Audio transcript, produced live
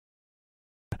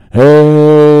Hey,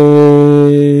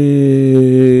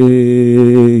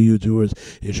 YouTubers,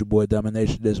 it's your boy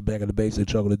Domination. This is back in the basic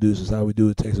chocolate deuce. Is how we do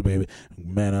it. Texas, baby.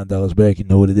 Man on dollars back. You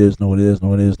know what it is. Know what it is. Know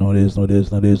what it is. Know what it is. Know what it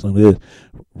is. Know what it is. Know what it is.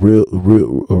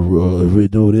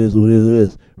 Know what it is. What it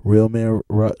is. Real man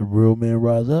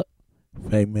rise up.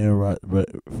 Fake man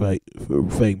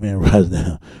fake man rise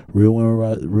down. Real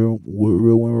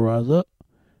women rise up.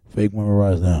 Fake women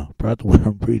rise down. Proud to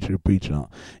wear preacher to preach on.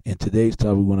 And today's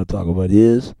topic we're going to talk about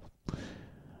is,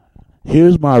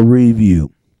 here's my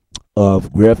review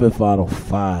of Grand Theft Auto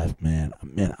 5, man.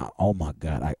 Oh my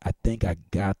God. I think I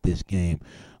got this game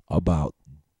about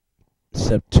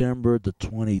September the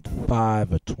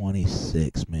 25 or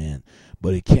 26, man.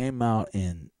 But it came out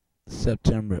in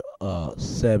September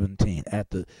 17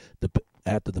 after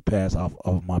the pass off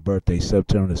of my birthday,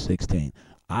 September the 16th.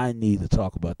 I need to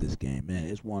talk about this game, man.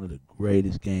 It's one of the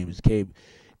greatest games.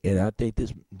 And I think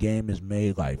this game has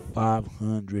made like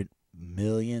 500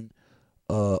 million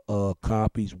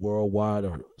copies worldwide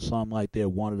or something like that.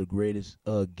 One of the greatest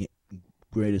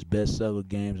greatest bestseller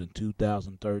games in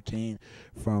 2013.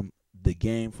 From the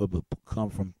game the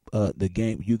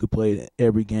game, you could play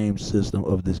every game system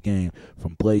of this game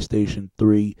from PlayStation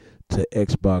 3 to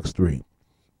Xbox 3.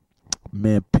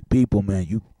 Man, people, man,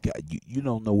 you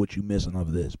don't know what you're missing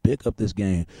of this. Pick up this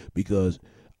game, because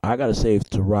I gotta say it's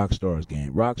to Rockstar's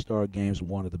game. Rockstar Games is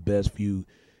one of the best few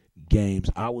games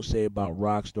I would say about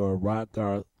Rockstar.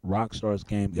 Rockstar's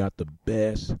game got the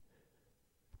best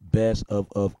of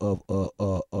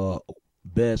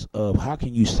how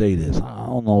can you say this? I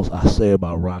don't know what I say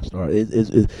about Rockstar.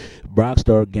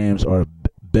 Rockstar games are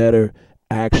better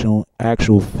actual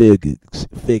figures.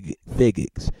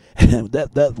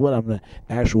 That's what I'm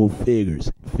actual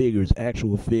figures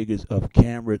of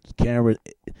camera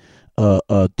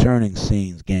turning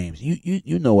scenes games.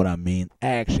 You know what I mean?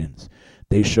 Actions.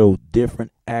 They show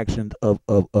different actions of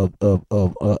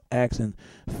action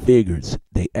figures.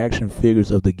 They action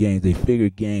figures of the games. They figure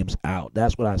games out.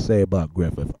 That's what I say about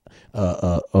Griffith.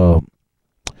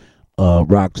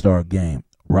 Rockstar game.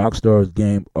 Rockstar's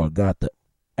game got the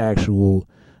actual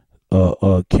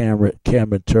camera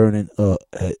turning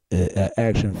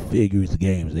action figures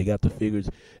games. They got the figures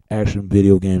action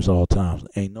video games all times.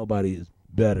 Ain't nobody is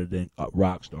better than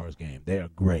Rockstar's game. They are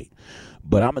great.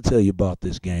 But I'm gonna tell you about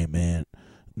this game, man.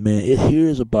 It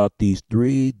here's about these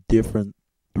three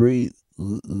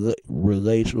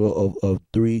relational of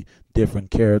three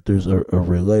different characters or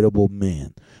relatable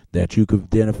men that you could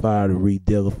identify to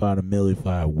re-identify to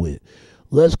millify with.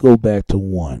 Let's go back to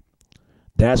one.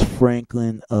 That's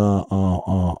Franklin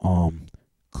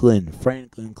Clinton.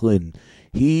 Franklin Clinton.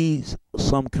 He's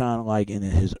some kind of like in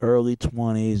his early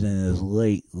 20s and his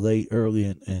early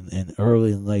and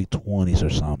late 20s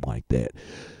or something like that.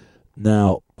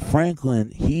 Now,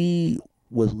 Franklin, he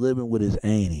was living with his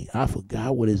auntie. I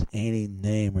forgot what his auntie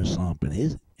name or something.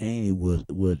 His auntie was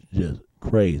just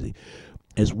crazy.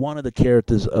 It's one of the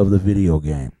characters of the video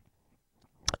game.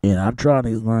 And I'm trying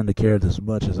to learn the characters as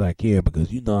much as I can, because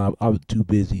I was too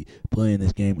busy playing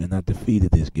this game and I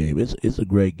defeated this game. It's a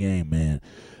great game, man.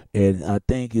 And I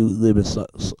think you live in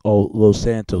Los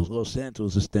Santos. Los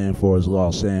Santos is stand for is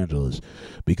Los Angeles,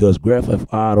 because Grand Theft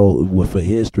Auto, for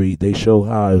history, they show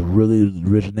how it really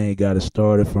originated, got it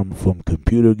started from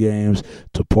computer games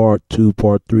to part 2,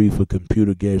 part 3 for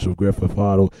computer games of Grand Theft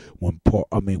Auto. When part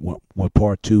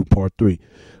 2, part 3.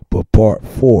 But part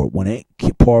 4,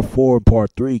 part 4 and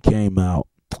part 3 came out,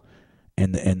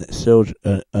 and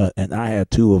I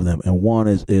had two of them, and one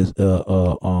is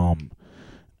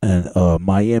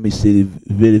Miami City,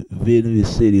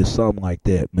 Venice City, or something like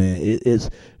that. Man, it's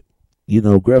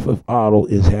Grand Theft Auto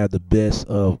has had the best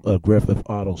of Grand Theft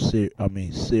Auto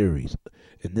series,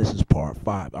 and this is part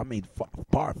 5.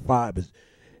 Part 5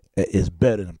 is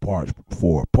better than part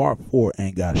 4. Part 4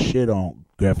 ain't got shit on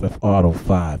Grand Theft Auto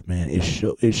 5, man.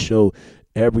 It show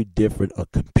every different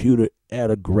computer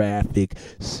graphic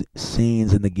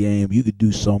scenes in the game. You could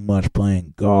do so much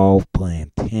playing golf,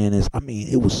 playing tennis.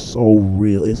 It was so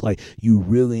real. It's like you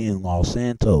really in Los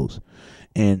Santos.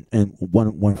 And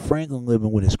when Franklin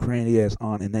living with his cranny ass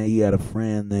aunt, and then he had a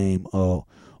friend named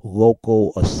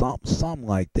Loco or something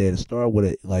like that. It started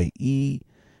with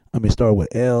started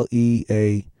with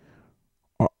LEA.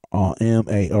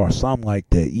 MA or something like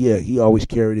that. Yeah, he always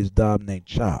carried his dog named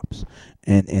Chops,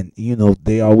 and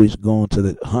they always going to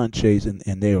the hunt chase,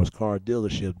 and there was car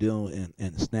dealership dealing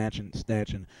and snatching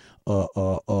stealing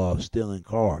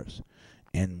cars,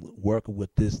 and working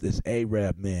with this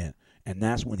Arab man, and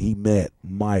that's when he met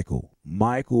Michael.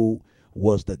 Michael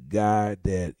was the guy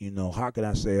that how can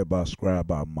I describe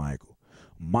about Michael?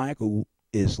 Michael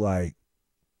is like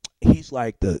he's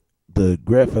like the the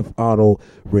Grand Theft Auto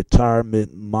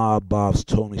retirement mob boss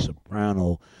Tony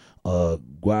Soprano,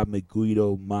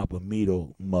 Guido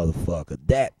Mapamito motherfucker,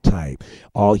 that type.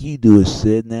 All he do is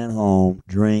sitting at home,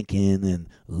 drinking and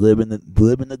living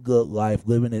the good life,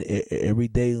 living an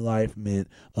everyday life meant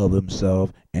of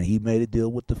himself. And he made a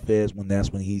deal with the feds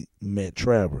that's when he met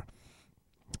Trevor.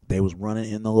 They was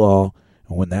running in the law,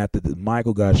 and when after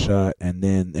Michael got shot, and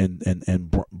then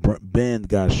Ben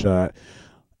got shot,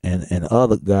 and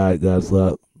other guy got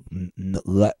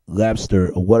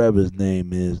Lapster or whatever his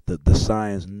name is, the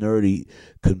science nerdy,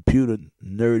 computer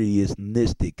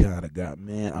nerdyistic kind of guy.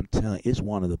 Man, I'm telling you, it's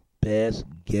one of the best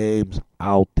games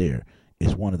out there.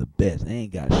 It's one of the best. They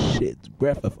ain't got shit.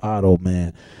 Grand Theft Auto,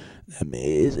 man. I mean,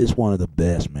 it's one of the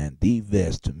best, man. The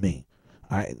best to me.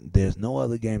 There's no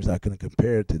other games I can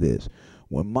compare to this.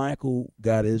 When Michael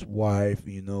got his wife,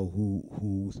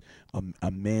 who's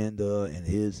Amanda, and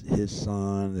his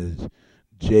son is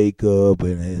Jacob,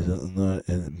 and his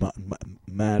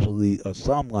Masley or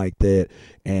something like that,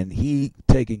 and he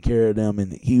taking care of them,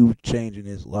 and he was changing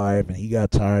his life, and he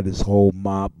got tired of this whole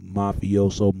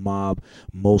mafioso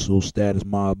mosul status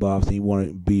mob boss. He wanted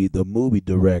to be the movie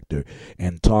director,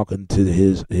 and talking to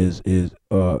his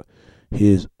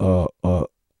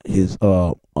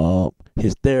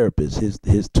therapist,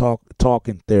 his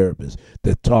talking therapist,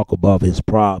 that talk about his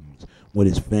problems with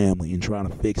his family and trying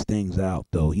to fix things out.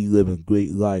 Though he living a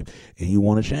great life, and he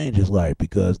want to change his life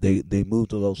because they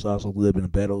moved to Los Angeles, living a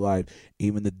better life,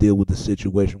 even to deal with the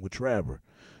situation with Trevor.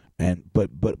 And but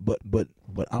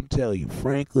I'm telling you,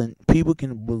 Franklin, people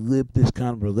can live this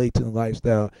kind of relate to the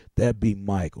lifestyle. That'd be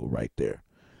Michael right there.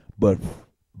 But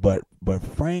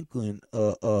Franklin,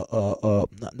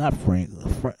 not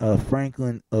Franklin,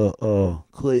 Franklin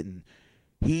Clinton.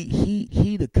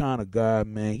 He the kind of guy,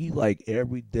 man. He like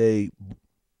everyday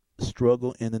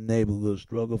struggle in the neighborhood,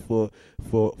 struggle to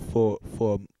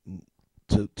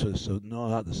know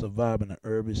how to survive in an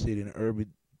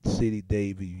urban city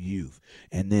Davy youth,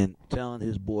 and then telling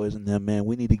his boys and them, man,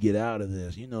 we need to get out of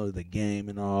this, the game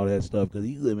and all that stuff, because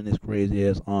he's living this crazy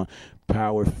ass on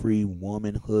power free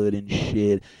womanhood and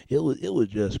shit. It was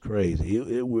just crazy.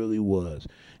 It really was.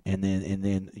 And then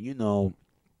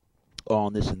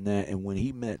on this and that, and when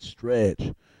he met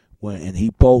Stretch, and he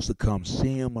supposed to come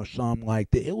see him or something like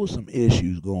that, it was some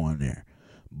issues going there,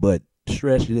 but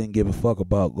Stretch didn't give a fuck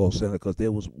about Los Angeles because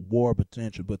there was war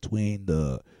potential between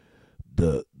the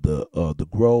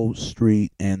Grove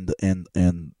Street and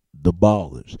the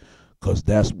Ballers, because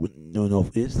that's what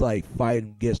it's like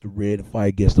fighting against the red and fight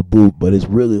against the blue, but it's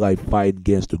really like fighting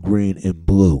against the green and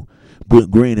blue,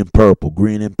 green and purple,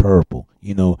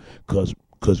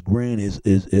 because green is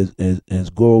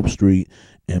Grove Street,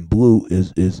 and blue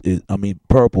is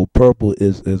purple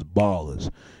is Ballers,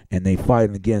 and they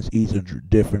fighting against each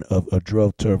different of a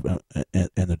drug turf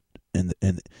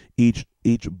and each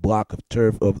block of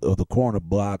turf of the corner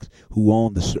blocks who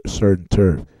own the certain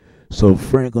turf. So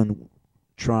Franklin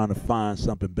trying to find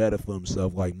something better for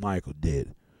himself like Michael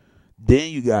did. Then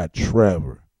you got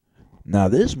Trevor. Now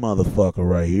this motherfucker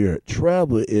right here,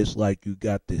 Trevor, is like you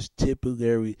got this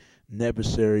typical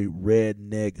necessary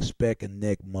redneck, speck and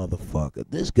neck motherfucker.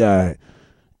 This guy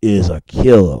is a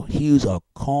killer. He's a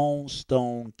Cone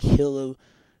Stone killer,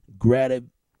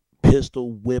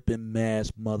 pistol whipping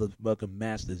motherfucking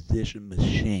master edition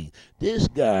machine. This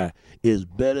guy is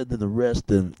better than the rest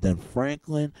than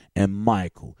Franklin and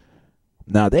Michael.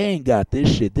 Now they ain't got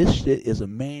this shit. This shit is a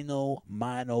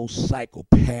mano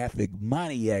psychopathic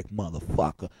maniac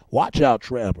motherfucker. Watch out,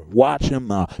 Trevor. Watch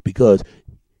him out, because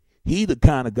he the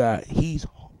kind of guy, he's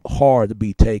hard to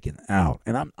be taken out.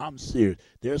 And I'm serious.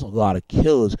 There's a lot of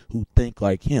killers who think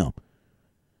like him.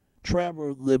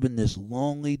 Trevor living this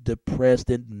lonely, depressed,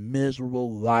 and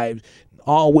miserable life,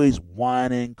 always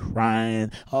whining,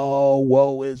 crying, oh,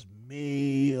 woe is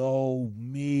me, oh,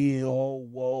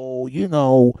 woe,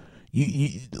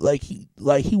 like he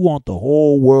want the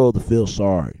whole world to feel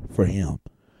sorry for him.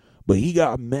 But he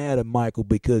got mad at Michael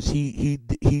because he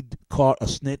caught a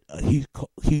snitch. He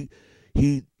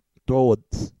throw a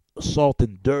salt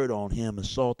and dirt on him, and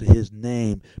salted his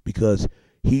name because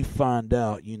he found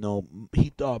out, he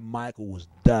thought Michael was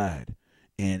died,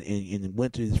 and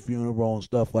went to his funeral and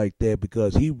stuff like that,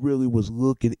 because he really was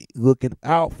looking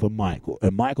out for Michael,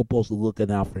 and Michael supposed to looking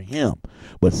out for him.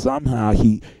 But somehow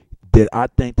I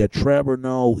think that Trevor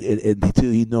know, and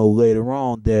until he know later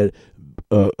on that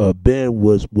Ben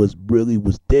was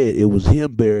dead. It was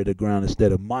him buried the ground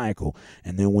instead of Michael.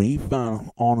 And then when he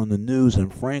found on the news,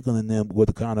 and Franklin and them with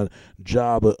the kind of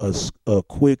job of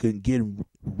quick and getting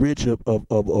rich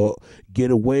of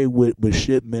get away with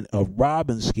shipment of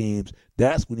robbing schemes,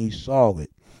 that's when he saw it.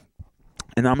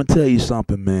 And I'm gonna tell you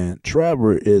something, man.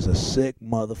 Trevor is a sick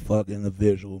motherfucking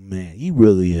individual, man. He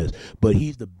really is. But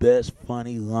he's the best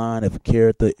funny line of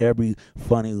character. Every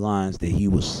funny lines that he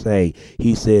would say,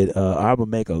 he said, "I will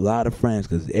make a lot of friends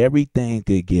because everything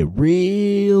could get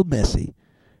real messy."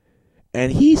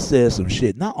 And he said some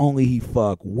shit. Not only he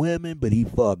fuck women, but he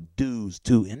fuck dudes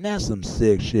too. And that's some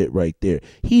sick shit right there.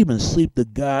 He even sleep the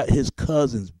guy his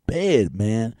cousin's bed,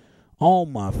 man. Oh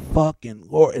my fucking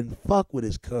Lord, and fuck with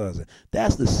his cousin.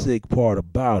 That's the sick part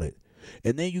about it.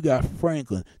 And then you got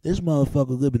Franklin. This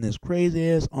motherfucker living this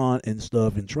crazy ass aunt and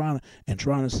stuff, and trying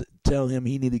to tell him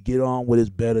he need to get on with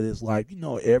his better this life. You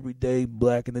know, everyday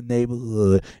black in the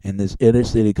neighborhood in this inner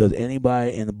city, because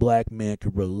anybody in the black man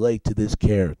can relate to this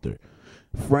character.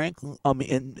 Franklin, I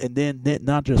mean, and then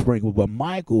not just Franklin, but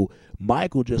Michael.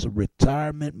 Michael, just a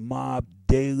retirement mob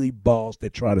daily boss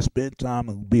that try to spend time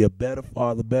and be a better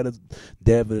father, better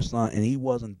dad for his son. And he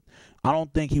wasn't. I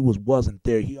don't think he wasn't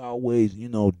there. He always,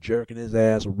 jerking his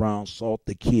ass around, salt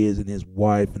the kids and his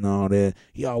wife and all that.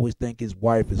 He always think his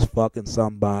wife is fucking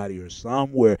somebody or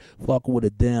somewhere, fucking with a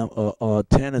damn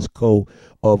tennis coach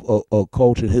of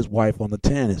coaching his wife on the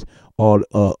tennis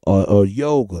or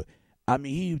yoga. I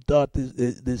mean, he thought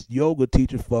this yoga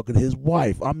teacher fucking his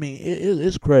wife. I mean,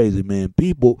 it's crazy, man.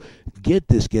 People, get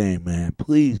this game, man.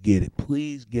 Please get it.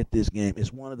 Please get this game.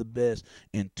 It's one of the best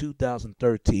in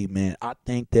 2013, man. I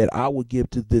think that I would give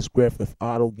to this Grand Theft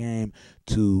Auto game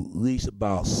to at least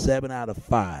about 7 out of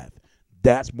 5.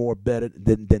 That's more better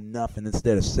than nothing.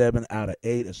 Instead of 7 out of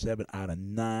 8 or 7 out of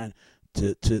 9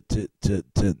 to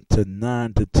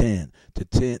 9 to 10 to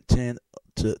 10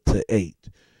 to 8.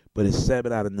 But it's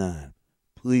 7 out of 9.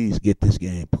 Please get this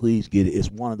game. Please get it.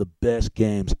 It's one of the best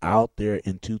games out there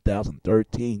in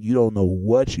 2013. You don't know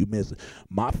what you missed.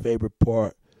 My favorite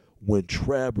part when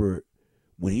Trevor,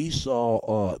 when he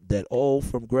saw that old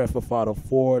from Grand Theft Auto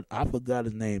 4, I forgot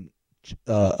his name,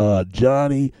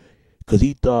 Johnny, because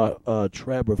he thought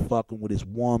Trevor fucking with his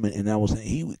woman, and that was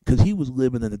because he was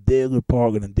living in a daily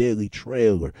park in a daily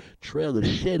trailer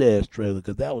shit ass trailer,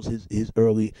 because that was his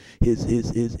early his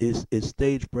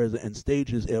stage presence and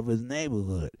stages of his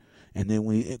neighborhood. And then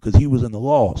because he was in the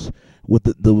Lost with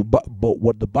the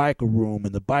biker room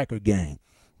and the biker gang.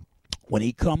 When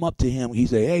he come up to him, he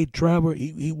said, "Hey Trevor,"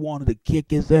 he wanted to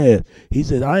kick his ass. He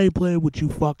said, "I ain't playing with you,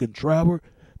 fucking Trevor.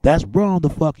 That's wrong, the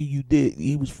fucking you did."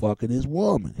 He was fucking his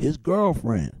woman, his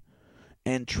girlfriend.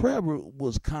 And Trevor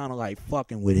was kind of like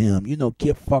fucking with him,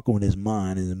 kept fucking with his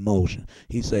mind and emotion.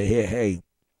 He said, "Hey,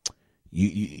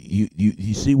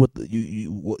 you see what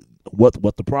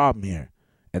what the problem here?"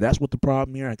 And that's what the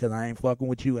problem here, because I ain't fucking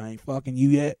with you, I ain't fucking you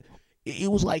yet. It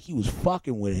was like he was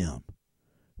fucking with him.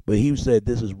 But he said,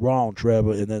 "This is wrong,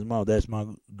 Trevor, and that's my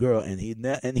girl." And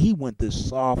he went this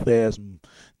soft ass,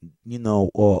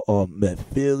 that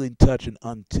feeling touching,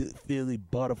 feeling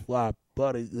butterfly,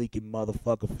 butter leaking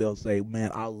motherfucker felt say,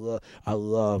 "Man, I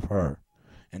love her."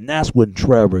 And that's when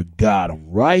Trevor got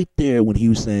him right there when he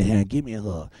was saying, "Hey, give me a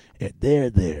hug." And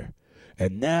there,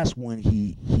 and that's when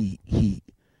he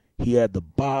had the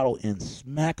bottle and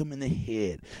smack him in the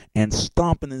head and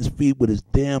stomping his feet with his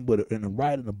damn and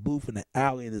right in the booth in the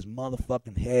alley in his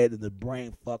motherfucking head and the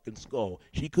brain fucking skull.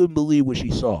 She couldn't believe what she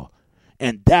saw.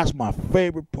 And that's my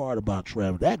favorite part about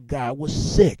Trevor. That guy was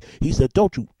sick. He said,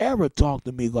 "Don't you ever talk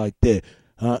to me like that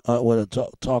when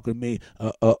talking to me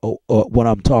when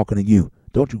I'm talking to you.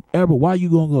 Don't you ever. Why you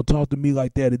gonna go talk to me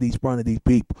like that in front of these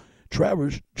people?"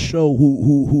 Trevor show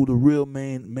who the real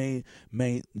main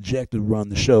objective run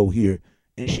the show here,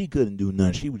 and she couldn't do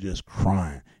nothing. She was just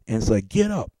crying, and it's like,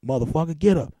 "Get up, motherfucker,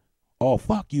 get up." "Oh,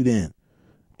 fuck you then."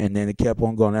 And then it kept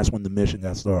on going. That's when the mission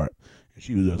got started, and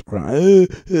she was just crying.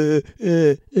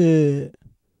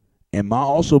 And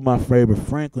my favorite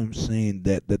Franklin scene,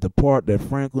 that the part that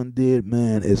Franklin did,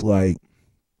 man, is like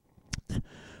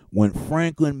when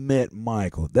Franklin met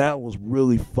Michael. That was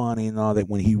really funny and all that,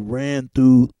 when he ran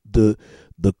through the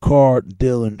car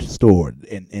dealing store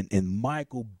and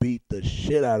Michael beat the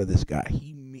shit out of this guy.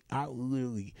 He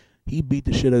beat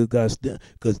the shit out of the guy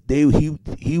because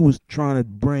he was trying to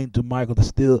bring to Michael to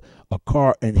steal a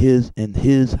car in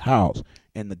his house,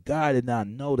 and the guy did not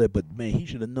know that. But man, he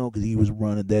should have known, because he was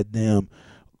running that damn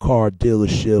car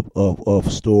dealership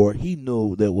of store. He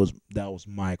knew that was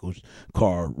Michael's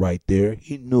car right there.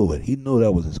 He knew it. He knew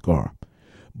that was his car.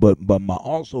 But my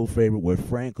also favorite, what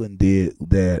Franklin did,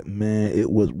 that man, it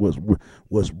was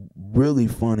really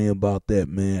funny about that,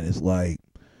 man. It's like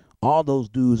all those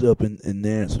dudes up in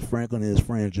there, so Franklin and his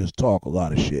friends just talk a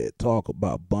lot of shit, talk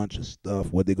about a bunch of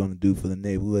stuff, what they're gonna do for the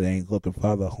neighborhood. They ain't looking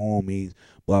for the homies,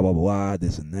 blah blah blah,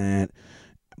 this and that.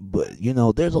 But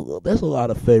there's a lot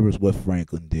of favors what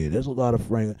Franklin did. There's a lot of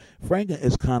Franklin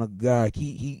is kind of guy.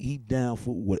 He down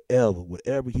for whatever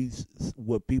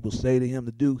what people say to him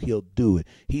to do, he'll do it.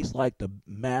 He's like the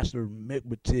master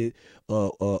McBurtit,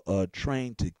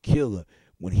 trained to killer.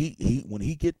 When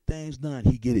he get things done,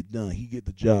 he get it done. He get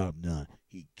the job done.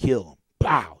 He kill him.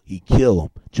 Pow! He kill him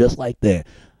just like that.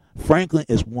 Franklin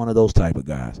is one of those type of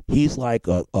guys. He's like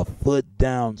a foot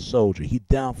down soldier. He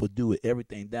down for do it,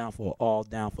 everything down for all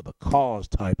down for the cause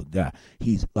type of guy.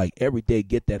 He's like every day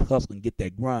get that hustling, get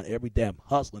that grind, every day I'm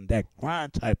hustling, that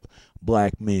grind type of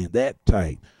black man, that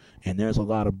type. And there's a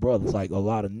lot of brothers, like a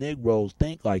lot of Negroes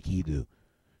think like he do.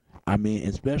 I mean,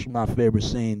 especially my favorite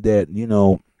scene that,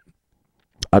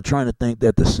 I'm trying to think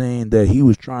that the scene that he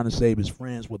was trying to save his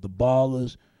friends with the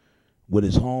ballers with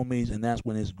his homies, and that's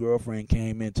when his girlfriend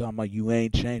came in talking about you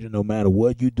ain't changing, no matter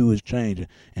what you do is changing,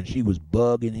 and she was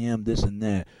bugging him this and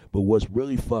that. But what's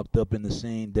really fucked up in the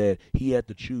scene that he had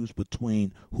to choose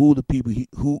between who the people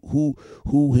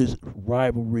who his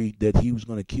rivalry that he was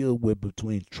going to kill with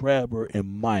between Trevor and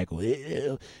Michael.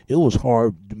 It was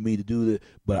hard to me to do that,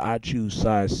 but I choose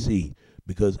side C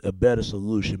because a better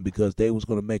solution, because they was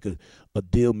going to make a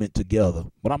deal meant together.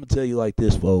 But I'm going to tell you like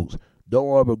this, folks.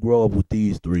 Don't ever grow up with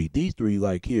these three. These three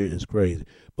like here is crazy.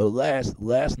 But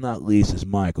last not least is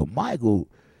Michael. Michael,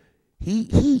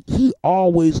 he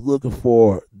always looking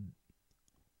for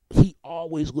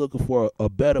a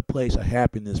better place of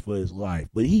happiness for his life.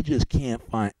 But he just can't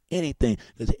find anything,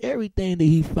 because everything that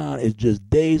he found is just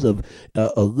days of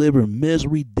living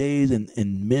misery days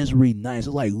and misery nights.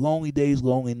 It's like lonely days,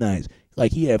 lonely nights.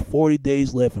 Like he had 40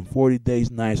 days left and 40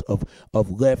 days nights of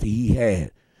left he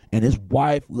had. And his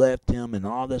wife left him and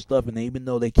all that stuff. And even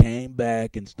though they came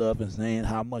back and stuff and saying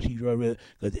how much he really,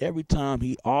 because every time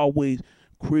he always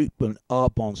creeping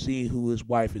up on seeing who his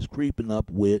wife is creeping up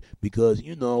with, because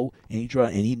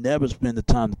and he never spend the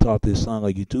time to talk to his son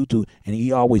like he to, and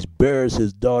he always buries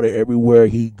his daughter everywhere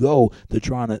he go to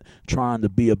trying to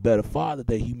be a better father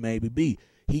that he maybe be.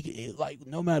 He like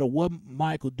no matter what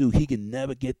Michael do, he can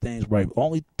never get things right.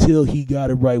 Only till he got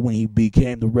it right when he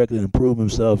became the record and improved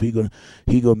himself, he gonna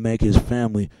make his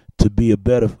family to be a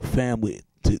better family,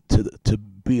 to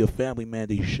be a family man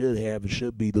that he should have and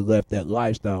should be to left that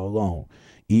lifestyle alone.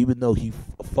 Even though he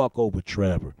fuck over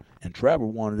Trevor, and Trevor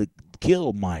wanted to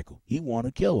kill Michael, he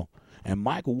wanted to kill him, and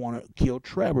Michael wanted to kill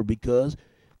Trevor because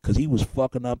he was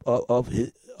fucking up of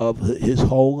his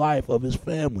whole life, of his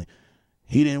family.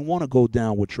 He didn't want to go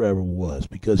down where Trevor was,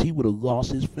 because he would have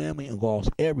lost his family and lost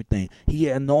everything. He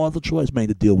had no other choice made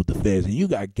to deal with the feds. And you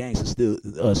got gangsters still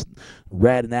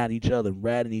ratting out each other,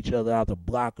 ratting each other out the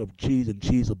block of cheese and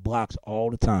cheese of blocks all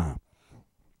the time.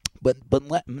 But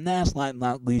last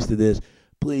not least to this,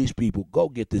 please, people, go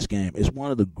get this game. It's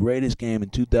one of the greatest games in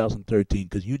 2013,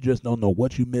 because you just don't know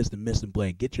what you missed and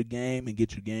playing. Get your game and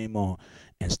get your game on,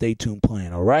 and stay tuned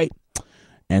playing, all right?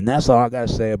 And that's all I gotta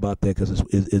say about that, because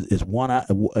it's 7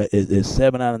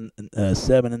 out of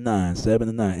 7 and 9, 7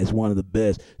 and 9. It's one of the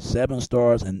best. 7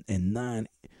 stars and 9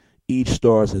 each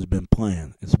stars has been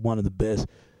playing. It's one of the best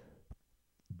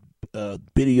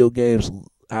video games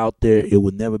out there. It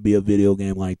would never be a video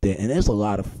game like that. And there's a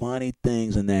lot of funny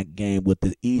things in that game with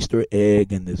the Easter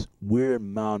egg and this weird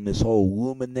mountain, this whole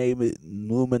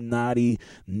Illuminati,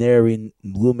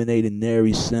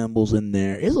 Neri symbols in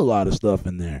there. There's a lot of stuff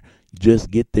in there.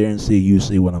 Just get there and see. You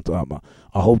see what I'm talking about.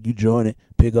 I hope you join it.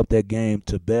 Pick up that game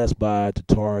to Best Buy, to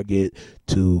Target,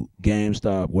 to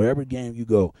GameStop, wherever game you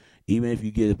go. Even if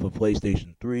you get it for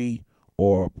PlayStation 3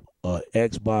 or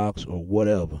Xbox or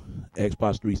whatever,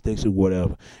 Xbox 360 or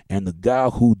whatever. And the guy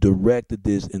who directed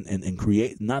this and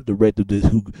create, not directed this,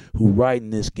 who writing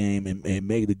this game and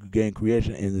made the game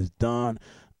creation, and is Don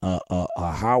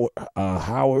Howard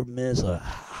Miss, a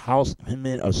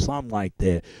Houseman or something like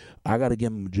that. I gotta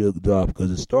give him a job,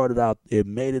 because it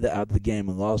made it out the game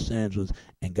in Los Angeles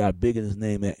and got big in his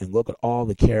name. And look at all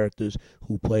the characters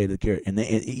who played the character, and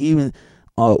even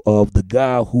of the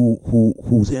guy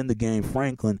who's in the game,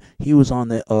 Franklin. He was on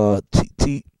the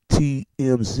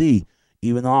TMZ.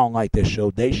 Even though I don't like that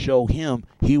show, they show him.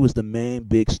 He was the main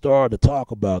big star to talk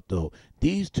about, though.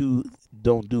 These two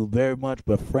don't do very much,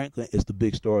 but Franklin is the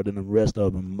big star than the rest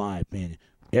of them, in my opinion.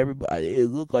 Everybody, it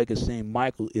looked like it seemed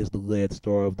Michael is the lead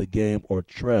star of the game, or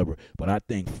Trevor, but I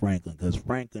think Franklin, because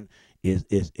Franklin is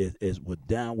with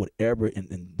down whatever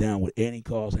and down with any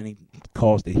cost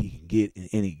that he can get in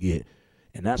any get.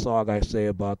 And that's all I gotta say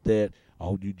about that. I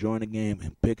hope you join the game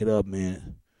and pick it up,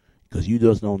 man. because you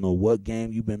just don't know what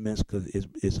game you've been missing. Because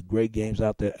it's great games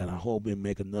out there, and I hope we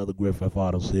make another Grand Theft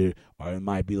Auto series, or it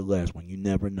might be the last one. You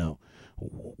never know.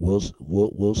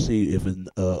 We'll see if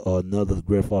another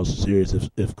Grand Theft Auto series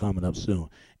if coming up soon.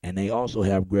 And they also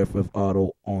have Grand Theft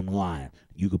Auto Online.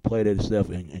 You can play that yourself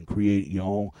and create your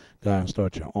own guy and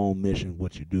start your own mission.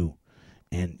 What you do,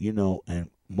 and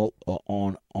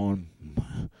on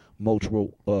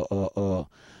multiple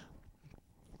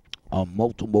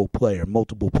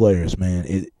multiple players,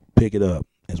 man. Pick it up.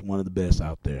 It's one of the best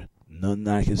out there. Nothing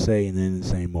I can say, and then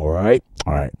say more. All right.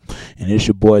 And it's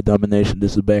your boy Domination.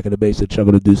 This is Back in the Base at Chuck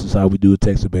of the Deuces. How we do it,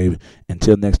 Texas, baby.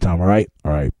 Until next time. All right.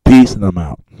 Peace, and I'm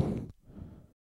out.